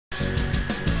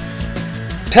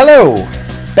Hello!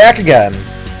 Back again.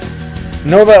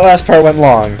 Know that last part went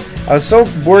long. I was so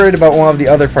worried about one of the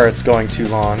other parts going too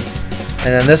long.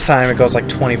 And then this time it goes like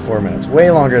 24 minutes. Way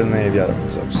longer than any of the other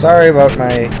ones. So sorry about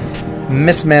my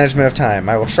mismanagement of time.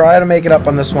 I will try to make it up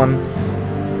on this one.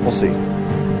 We'll see.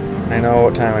 I know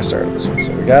what time I started this one.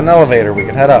 So we got an elevator. We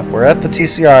can head up. We're at the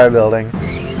TCRI building.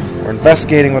 We're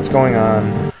investigating what's going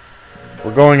on.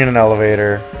 We're going in an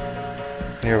elevator.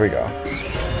 Here we go.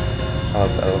 I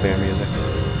love the elevator music.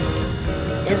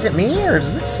 Is it me, or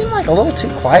does it seem like a little too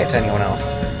quiet to anyone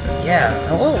else? Yeah,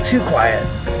 a little too quiet.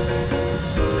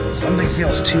 Something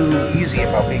feels too easy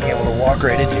about being able to walk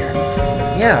right in here.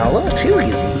 Yeah, a little too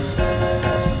easy.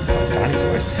 That was Donnie's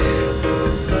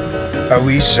voice. Are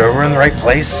we sure we're in the right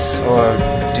place, or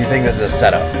do you think this is a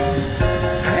setup?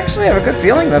 I actually have a good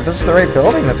feeling that this is the right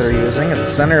building that they're using as the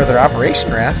center of their operation,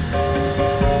 Raph.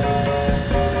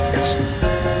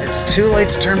 It's too late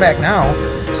to turn back now,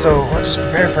 so let's just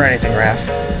prepare for anything, Raph.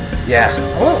 Yeah,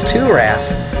 a little too, Raph.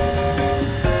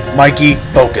 Mikey,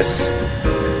 focus.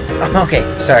 Okay,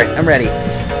 sorry, I'm ready.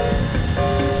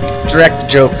 Direct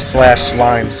joke /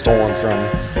 line stolen from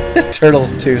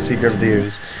Turtles 2 Secret of the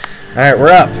Ooze. Alright,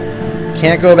 we're up.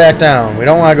 Can't go back down. We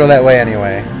don't want to go that way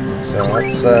anyway. So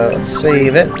let's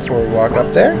save it before we walk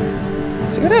up there.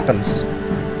 Let's see what happens.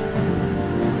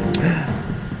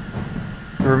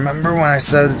 Remember when I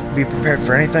said be prepared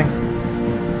for anything?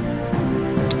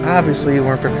 Obviously you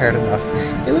weren't prepared enough.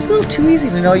 It was a little too easy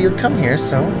to know you'd come here,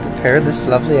 so I prepared this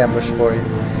lovely ambush for you.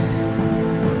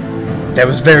 That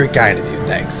was very kind of you,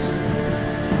 thanks.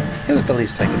 It was the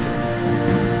least I could do.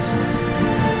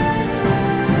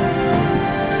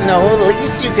 No, the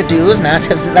least you could do is not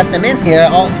have let them in here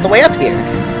all the way up here.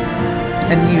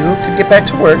 And you could get back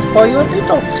to work while you let the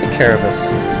adults take care of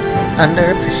us.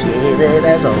 Underappreciated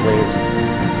as always.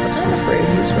 But I'm afraid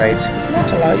he's right. I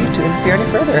cannot allow you to interfere any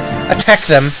further. Attack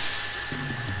them!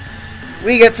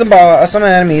 We get some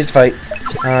enemies to fight.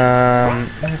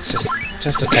 Let's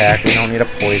just attack. We don't need to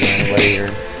poison anybody or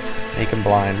make them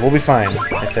blind. We'll be fine,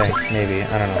 I think. Maybe.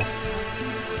 I don't know.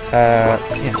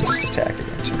 Yeah, just attack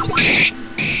again, too.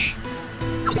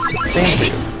 Same for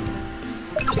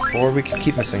you. Or we could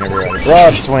keep missing everybody.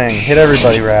 Broad swing. Hit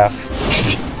everybody, Raph.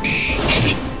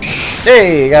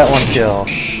 Hey, got one kill.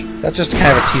 That's just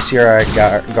kind of a TCRI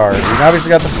guard. We obviously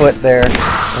got the foot there, and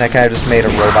I kind of just made a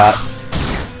robot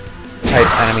type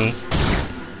enemy.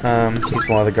 He's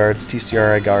one of the guards,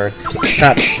 TCRI guard. It's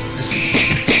not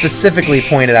specifically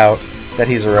pointed out that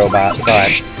he's a robot,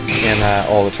 but in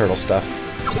all the turtle stuff,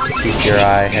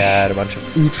 TCRI had a bunch of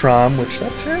Utrom, which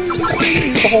that term doesn't get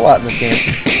used a whole lot in this game.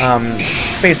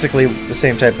 Basically the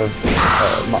same type of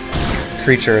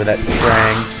creature that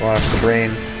Krang, the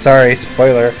brain, sorry,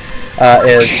 spoiler,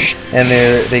 is, and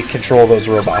they control those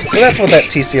robots. So that's what that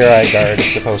TCRI guard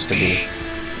is supposed to be.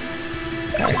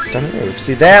 Alright, stun and move.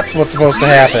 See, that's what's supposed to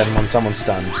happen when someone's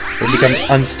stunned. They become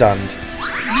unstunned.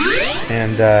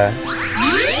 And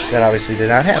that obviously did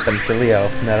not happen for Leo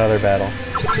in that other battle.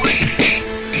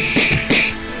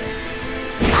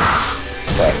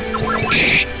 But,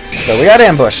 so we got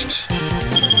ambushed.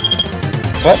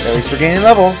 But at least we're gaining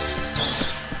levels.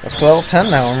 Up to level 10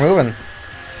 now, we're moving.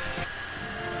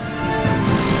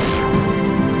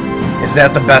 Is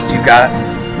that the best you got?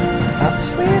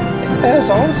 Honestly, I think that is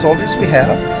all the soldiers we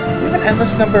have. We have an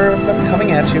endless number of them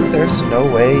coming at you. There's no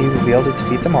way you will be able to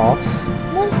defeat them all.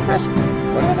 What are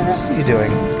the rest of you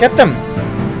doing? Get them!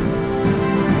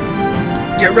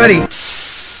 Get ready!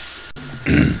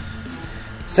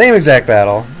 Same exact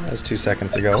battle as 2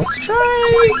 seconds ago. Let's try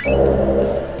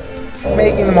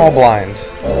making them all blind.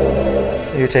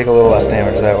 You take a little less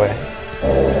damage that way.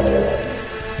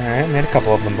 Alright, made a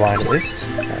couple of them blind at least.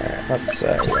 Alright, let's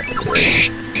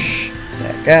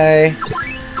that guy.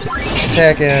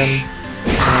 Attack him.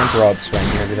 And broad swing,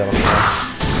 maybe that'll kill.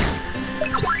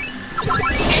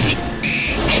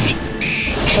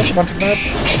 Plus a bunch of them are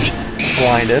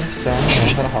blinded, so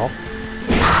that'll help.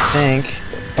 I think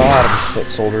the bottom foot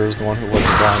soldier is the one who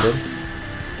wasn't blinded.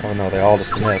 Oh no, they all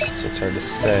just missed, so it's hard to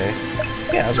say.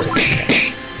 Yeah, I was right.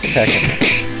 Okay. Let's attack him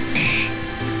next.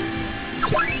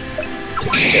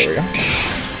 There we go.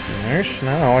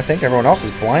 No, I think everyone else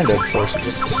is blinded, so I should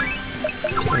just,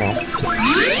 you know,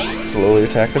 slowly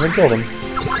attack them and kill them.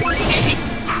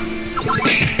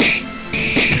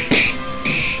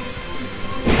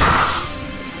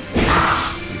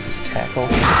 Just tackle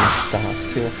so we can stun us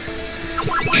too.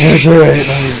 It's alright,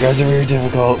 these guys are very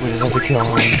difficult, we just have to kill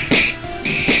them.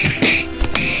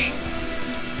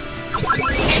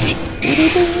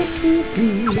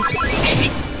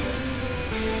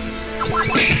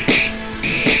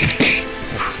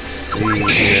 Let's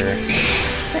see here.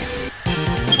 Nice.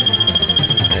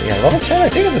 Yeah, level 10 I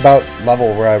think is about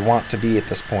level where I want to be at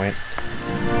this point.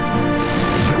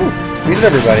 Ooh, defeated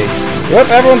everybody. Whoop,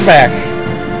 everyone's back.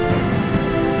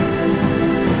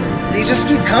 They just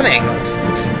keep coming.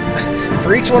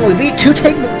 For each one we beat, two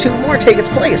more take its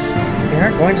place. They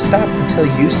aren't going to stop until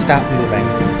you stop moving.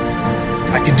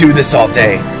 I could do this all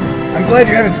day. I'm glad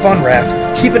you're having fun,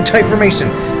 Raph. Keep in tight formation.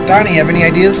 Donnie, have any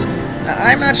ideas?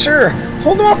 I'm not sure.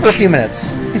 Hold them off for a few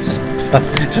minutes. He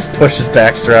just pushes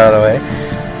Baxter out of the way.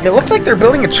 It looks like they're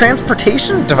building a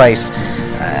transportation device,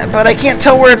 but I can't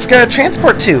tell where it's going to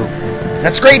transport to.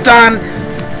 That's great, Don.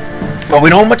 But we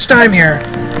don't have much time here.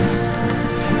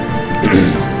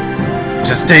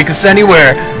 Just take us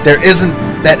anywhere that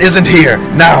isn't here.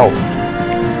 Now.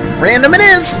 Random it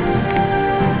is.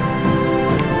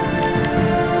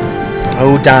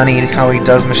 Oh, Donnie, how he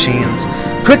does machines.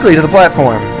 Quickly to the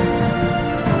platform.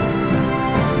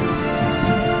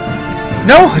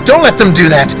 No, don't let them do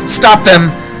that. Stop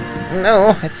them.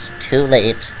 No, it's too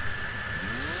late.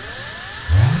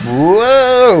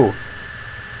 Whoa.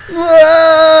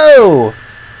 Whoa.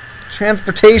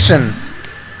 Transportation.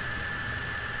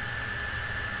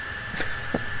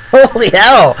 Holy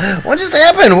hell! What just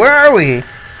happened? Where are we?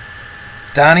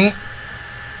 Donnie?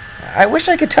 I wish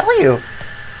I could tell you.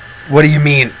 What do you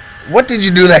mean? What did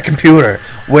you do to that computer?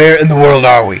 Where in the world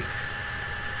are we?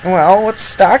 Well, what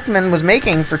Stockman was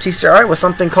making for TCRI was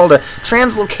something called a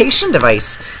translocation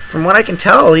device. From what I can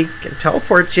tell, he can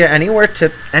teleport you anywhere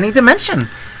to any dimension.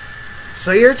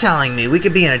 So you're telling me we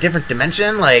could be in a different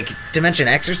dimension, like Dimension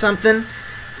X or something?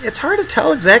 It's hard to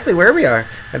tell exactly where we are.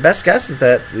 My best guess is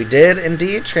that we did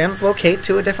indeed translocate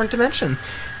to a different dimension.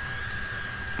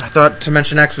 I thought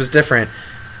Dimension X was different.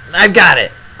 I've got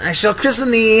it. I shall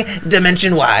christen thee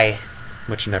Dimension Y.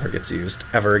 Which never gets used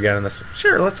ever again in this.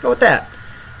 Sure, let's go with that.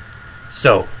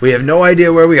 So, we have no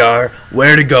idea where we are,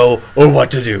 where to go, or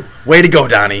what to do. Way to go,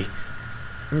 Donnie.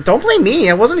 Don't blame me.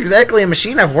 I wasn't exactly a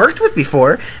machine I've worked with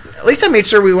before. At least I made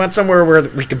sure we went somewhere where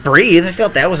we could breathe. I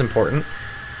felt that was important.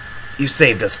 You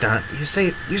saved us, Don. You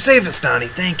saved us, Donnie.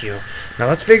 Thank you. Now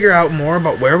let's figure out more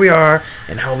about where we are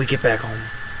and how we get back home.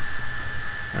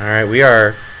 Alright, we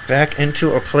are back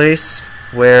into a place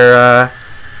where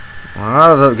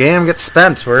the game gets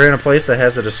spent. We're in a place that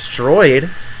has a destroyed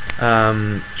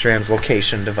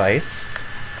translocation device.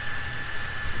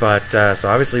 But, so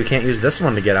obviously we can't use this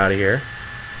one to get out of here.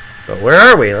 But where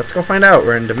are we? Let's go find out.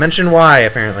 We're in Dimension Y,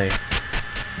 apparently.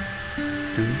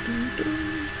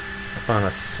 Up on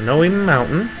a snowy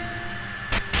mountain,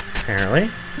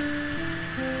 apparently.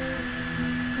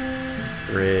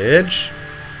 Bridge.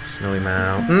 Snowy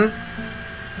mountain.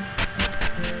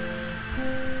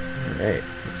 Alright,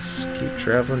 let's keep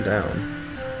traveling down.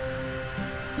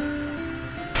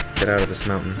 Get out of this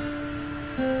mountain.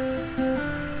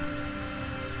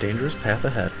 Dangerous path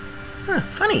ahead. Huh,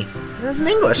 funny. It was in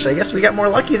English. I guess we got more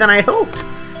lucky than I hoped.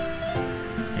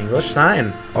 English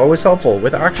sign. Always helpful.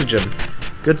 With oxygen.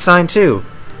 Good sign, too.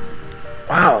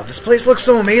 Wow, this place looks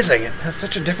so amazing. It has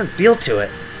such a different feel to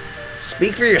it.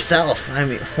 Speak for yourself. I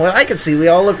mean, what I can see, we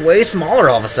all look way smaller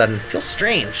all of a sudden. It feels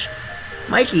strange.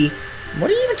 Mikey, what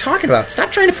are you even talking about?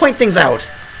 Stop trying to point things out.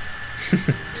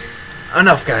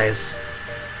 Enough, guys.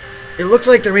 It looks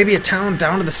like there may be a town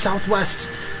down to the southwest.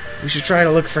 We should try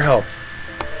to look for help.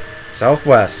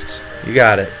 Southwest. You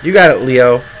got it. You got it,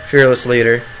 Leo. Fearless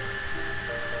leader.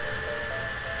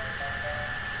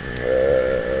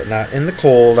 Not in the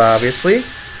cold, obviously.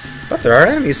 But there are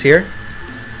enemies here.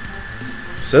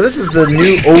 So this is the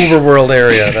new overworld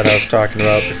area that I was talking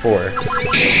about before.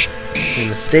 We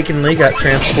mistakenly got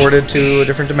transported to a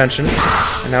different dimension.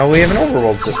 And now we have an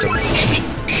overworld system.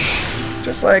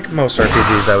 Just like most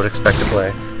RPGs I would expect to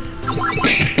play.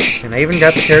 And I even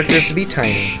got the characters to be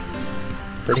tiny.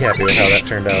 Pretty happy with how that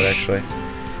turned out, actually.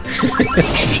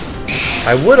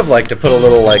 I would have liked to put a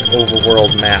little, like,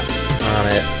 overworld map on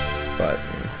it, but...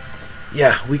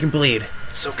 Yeah, we can bleed.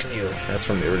 So can you. That's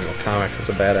from the original comic. That's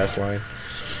a badass line.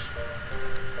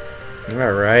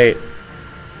 Alright.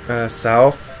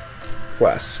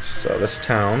 Southwest. So this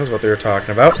town is what they were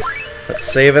talking about. Let's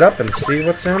save it up and see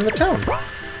what's in the town.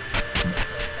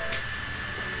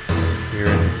 You're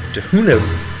in Dahuna.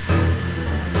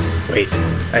 Wait,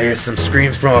 I hear some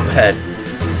screams from up ahead.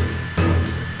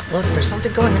 Look, there's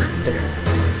something going on there.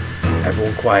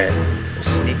 Everyone quiet. We'll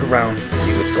sneak around and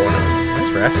see what's going on.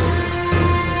 Where's Raph?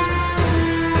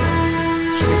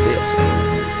 Should be Leo saying.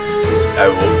 I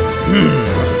will.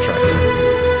 What's a tricep?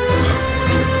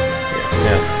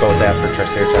 Yeah, let's go with that for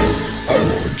Triceratops. I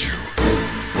warned you.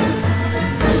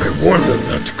 I warned them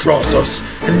not to cross us,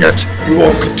 and yet you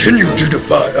all continue to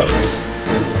defy us.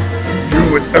 You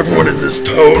You and everyone in this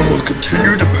town will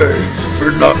continue to pay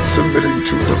for not submitting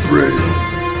to the brain.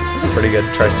 That's a pretty good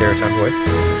Triceraton voice.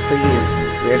 Please,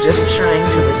 we are just trying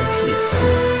to live in peace.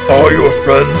 All your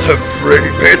friends have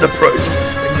paid the price,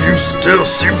 and you still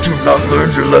seem to have not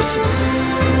learned your lesson.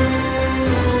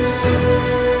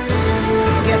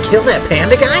 He's gonna kill that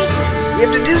panda guy? We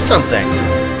have to do something.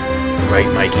 Right,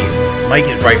 Mikey.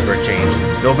 Mikey's right for a change.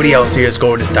 Nobody else here is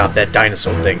going to stop that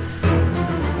dinosaur thing.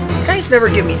 You guys never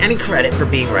give me any credit for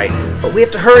being right, but we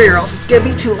have to hurry or else it's gonna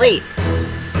be too late.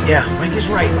 Yeah, Mikey's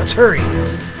right. Let's hurry.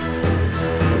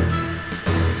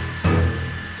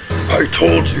 I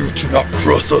told you to not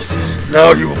cross us.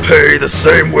 Now you will pay the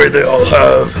same way they all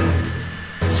have.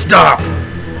 Stop!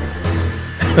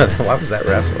 Why was that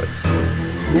Raph's voice?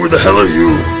 Who the hell are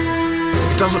you?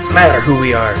 It doesn't matter who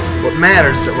we are. What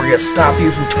matters is that we're gonna stop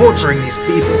you from torturing these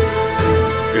people.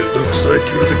 It looks like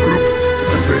you're the group that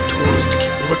the brain told us to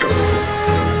keep a lookout for.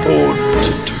 4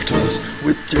 ninja turtles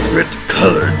with different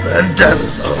colored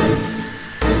bandanas on.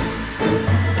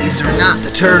 These are not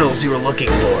the turtles you were looking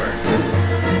for.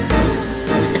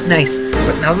 Nice,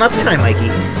 but now's not the time, Mikey.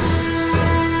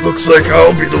 Looks like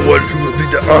I'll be the one who will be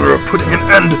the honor of putting an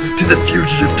end to the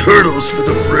fugitive turtles for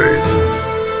the brain.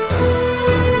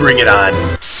 Bring it on.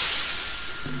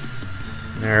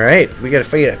 Alright, we gotta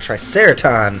fight a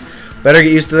Triceraton. Better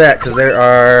get used to that, because there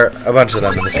are a bunch of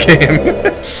them in this game.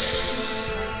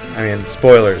 I mean,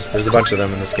 spoilers, there's a bunch of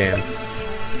them in this game.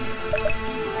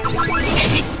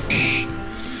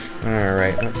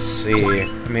 Alright, let's see.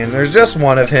 I mean, there's just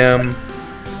one of him.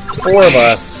 4 of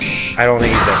us. I don't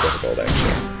think he's that difficult,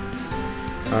 actually.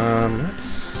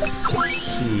 Let's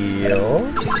heal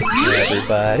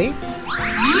everybody.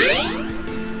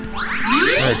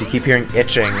 Sorry if you keep hearing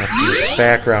itching with the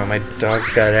background. My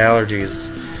dog's got allergies.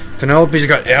 Penelope's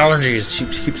got allergies. She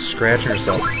keeps scratching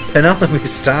herself. Penelope,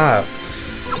 stop.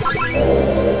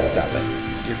 Stop it.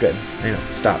 You're good. I know.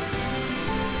 Stop.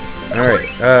 Alright.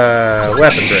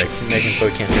 Weapon break. Making so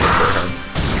he can't hit us very hard.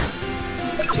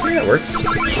 See, that works.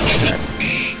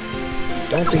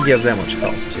 Don't think he has that much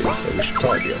health, too, so we should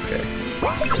probably be okay.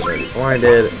 He's already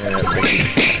blinded, and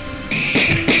Mikey's...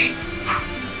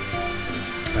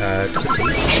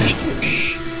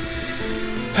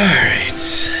 Alright.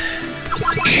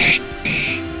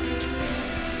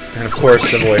 And of course,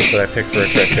 the voice that I picked for a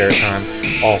Triceraton,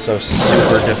 also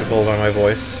super difficult on my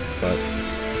voice, but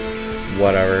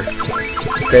whatever.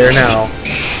 It's there now.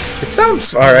 It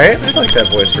sounds alright. I like that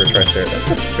voice for a Triceraton. That's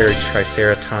a very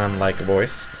Triceraton-like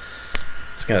voice.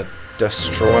 It's gonna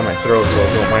destroy my throat, so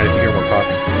I don't mind if you hear more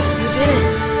coughing. You did it!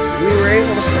 We were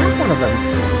able to stop one of them.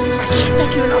 I can't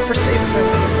thank you enough for saving my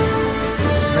life.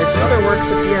 My brother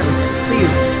works at the end.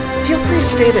 Please, feel free to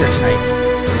stay there tonight.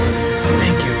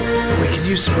 Thank you. We could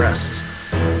use some rest.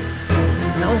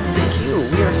 No, thank you.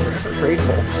 We are forever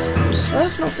grateful. Just let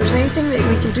us know if there's anything that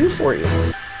we can do for you.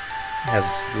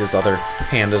 As those other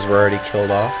pandas were already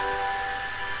killed off.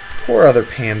 Poor other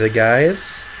panda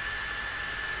guys.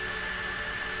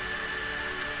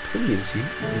 Please, you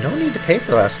don't need to pay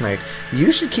for last night.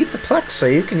 You should keep the Plex so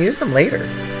you can use them later.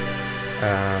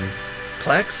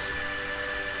 Plex?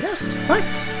 Yes,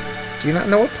 Plex. Do you not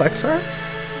know what Plex are?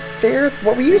 They're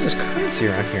what we use as currency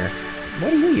around here.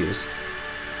 What do you use?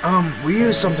 We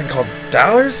use something called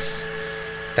dollars.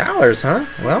 Dollars, huh?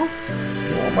 Well,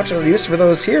 you won't much of a use for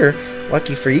those here.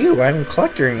 Lucky for you, I'm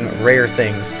collecting rare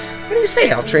things. What do you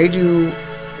say? I'll trade you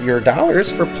your dollars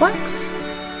for Plex.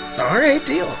 Alright,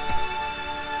 deal.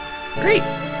 Great.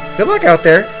 Good luck out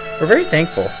there. We're very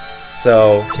thankful.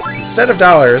 So, instead of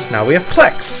dollars, now we have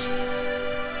Plex.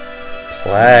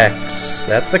 Plex.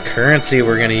 That's the currency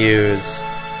we're going to use.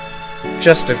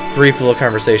 Just a brief little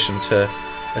conversation to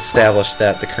establish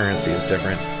that the currency is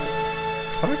different.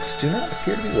 Plex do not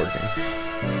appear to be working.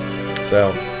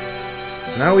 So,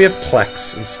 now we have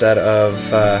Plex instead of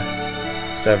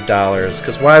dollars.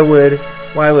 Because why would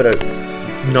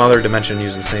another dimension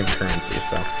use the same currency?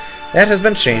 So, that has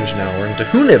been changed now. We're into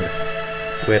Hunib,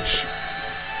 which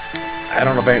I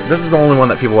don't know if this is the only one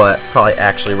that people will probably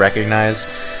actually recognize.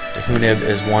 Hunib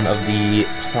is one of the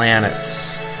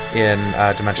planets in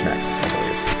Dimension X, I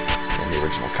believe, in the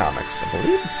original comics. I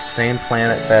believe it's the same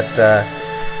planet that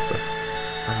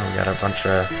we got a bunch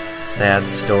of sad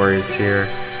stories here.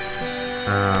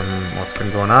 What's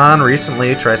been going on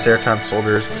recently? Triceraton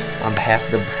soldiers, on behalf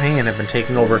of the Brain, have been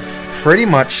taking over pretty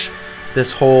much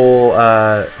this whole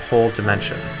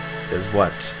dimension, is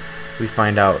what we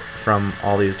find out from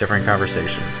all these different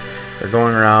conversations. They're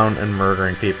going around and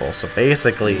murdering people. So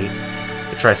basically,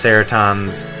 the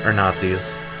Triceratons are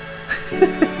Nazis.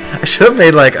 I should have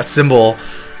made like a symbol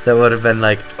that would have been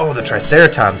like, oh, the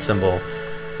Triceraton symbol.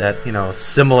 that, you know,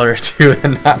 similar to the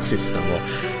Nazi symbol.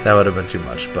 That would have been too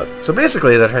much. But so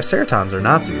basically, the Triceratons are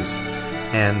Nazis,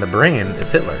 and the brain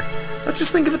is Hitler. Let's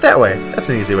just think of it that way. That's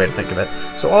an easy way to think of it.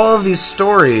 So all of these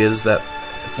stories that,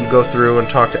 if you go through and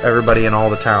talk to everybody in all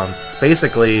the towns, it's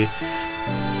basically,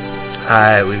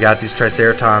 we got these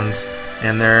Triceratons,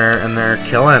 and they're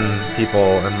killing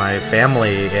people and my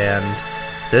family, and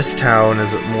this town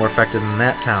is more affected than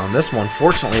that town. This one,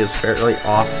 fortunately, is fairly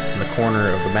off in the corner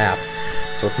of the map,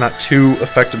 so it's not too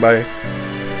affected by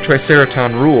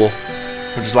Triceraton rule,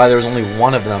 which is why there was only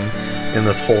one of them in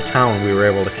this whole town. We were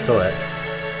able to kill it,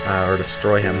 or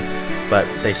destroy him, but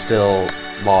they still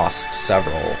lost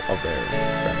several of their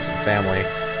friends and family,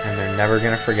 and they're never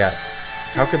going to forget.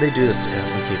 How could they do this to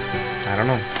innocent people? I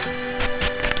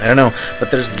don't know,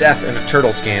 but there's death in a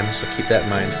Turtles game, so keep that in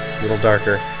mind. A little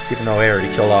darker, even though I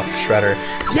already killed off Shredder.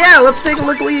 Yeah, let's take a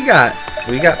look at what you got.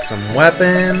 We got some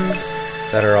weapons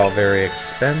that are all very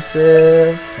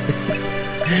expensive.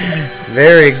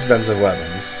 Very expensive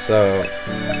weapons. So,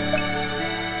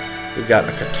 we've got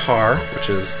a guitar, which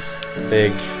is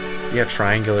big,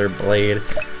 triangular blade.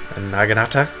 A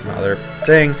naginata, another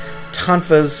thing.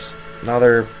 Tonfas,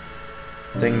 another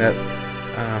thing that,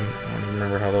 I don't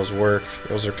remember how those work.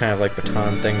 Those are kind of like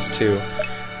baton things too.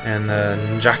 And the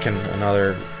Njakin,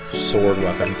 another sword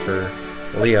weapon for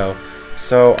Leo.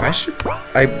 So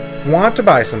I want to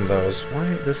buy some of those.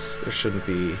 Why there shouldn't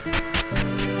be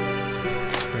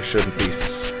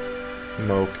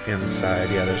smoke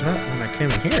inside. Yeah, there's not when I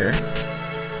came in here.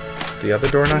 Did the other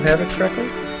door not have it correctly?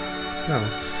 No.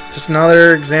 Just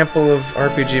another example of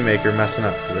RPG Maker messing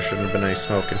up, because there shouldn't have been any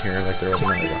smoke in here like there was a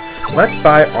minute ago. Let's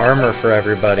buy armor for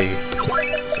everybody.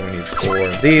 So we need 4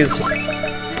 of these,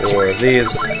 4 of these,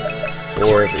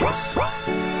 4 of these.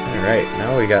 Alright,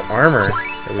 now we got armor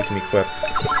that we can equip.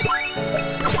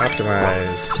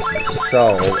 Optimize,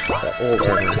 sell that old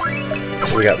armor.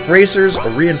 So we got bracers, a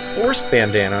reinforced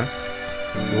bandana.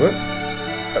 Whoop.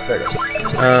 Oh, there it goes.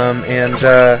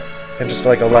 And just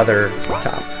like a leather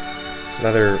top.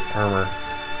 Leather armor.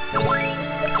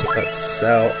 Let's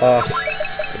sell off.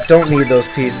 Don't need those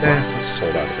pieces. I'll just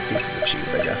hold on to the pieces of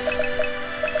cheese, I guess.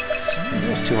 It's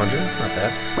almost 200. It's not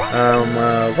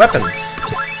bad. Weapons.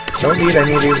 Don't need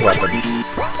any of these weapons.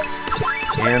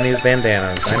 And these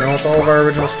bandanas. I know it's all of our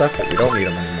original stuff, but we don't need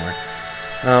them anymore.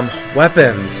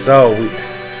 Weapons. So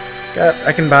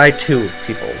I can buy 2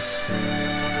 people's.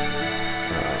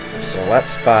 So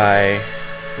let's buy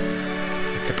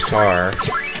a guitar.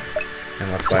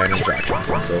 And let's buy an Njakin,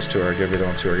 since those 2 are going to be the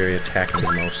ones who are going to be attacking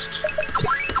the most.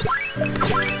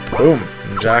 Boom!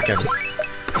 Njakin.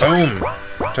 Boom!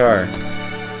 Guitar.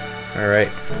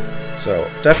 Alright. So,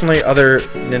 definitely other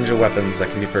ninja weapons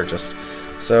that can be purchased.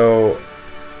 So,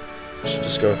 I should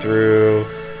just go through,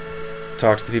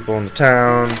 talk to the people in the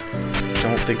town.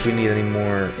 Don't think we need any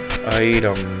more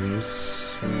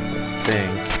items, I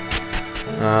think.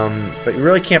 But you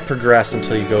really can't progress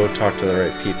until you go talk to the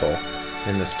right people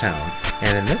in this town.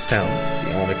 And in this town,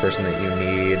 the only person that you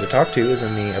need to talk to is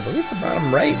in the, I believe, the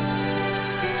bottom right,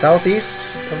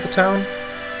 southeast of the town.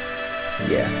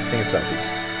 Yeah, I think it's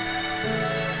southeast.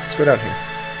 Let's go down here.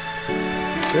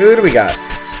 Who do we got?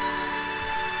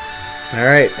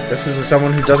 Alright, this is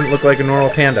someone who doesn't look like a normal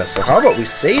panda. So how about we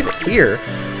save it here?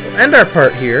 We'll end our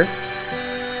part here.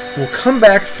 We'll come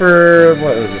back for,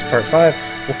 what was this, part 5?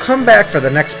 We'll come back for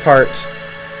the next part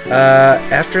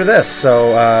after this.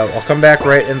 So I'll come back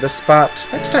right in this spot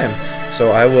next time.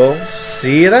 So I will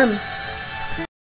see you then.